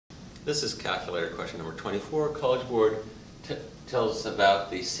This is calculator question number 24. College Board tells us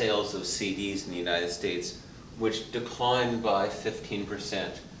about the sales of CDs in the United States, which declined by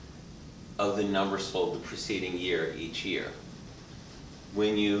 15% of the number sold the preceding year each year.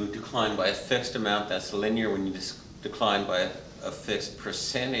 When you decline by a fixed amount, that's linear. When you decline by a fixed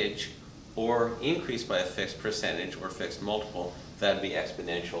percentage or increase by a fixed percentage or fixed multiple, that would be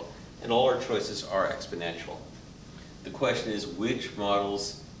exponential. And all our choices are exponential. The question is, which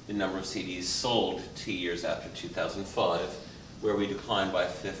models the number of CDs sold 2 years after 2005, where we declined by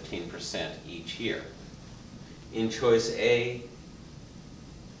 15% each year? In choice A,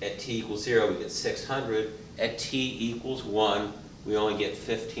 at t equals 0, we get 600. At t equals 1, we only get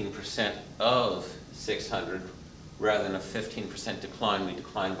 15% of 600. Rather than a 15% decline, we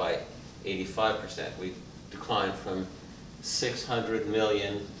decline by 85%. We decline from 600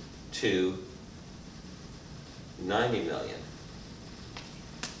 million to 90 million.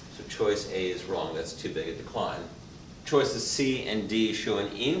 So choice A is wrong. That's too big a decline. Choices C and D show an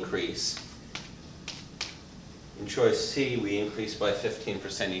increase. In choice C, we increase by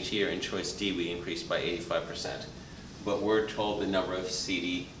 15% each year. In choice D, we increase by 85%. But we're told the number of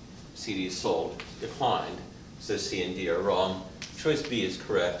CDs sold declined, so C and D are wrong. Choice B is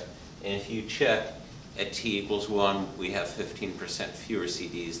correct. And if you check at t equals 1, we have 15% fewer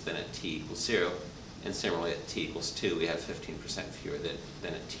CDs than at t equals 0. And similarly, at t equals 2, we have 15% fewer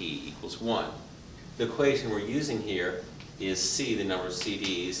than at t equals 1. The equation we're using here is C, the number of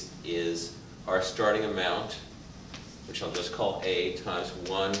CDs, is our starting amount, which I'll just call A, times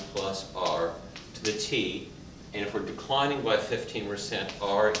 1 plus R to the t. And if we're declining by 15%,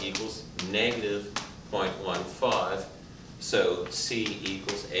 R equals negative 0.15. So C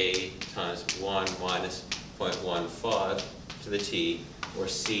equals A times 1 minus 0.15 to the t, or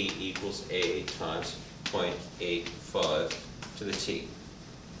C equals A times 0.85 to the t.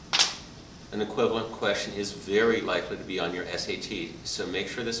 An equivalent question is very likely to be on your SAT, so make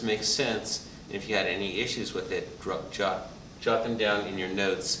sure this makes sense. And if you had any issues with it, jot them down in your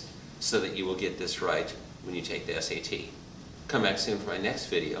notes so that you will get this right when you take the SAT. Come back soon for my next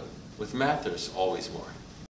video. With math, there's always more.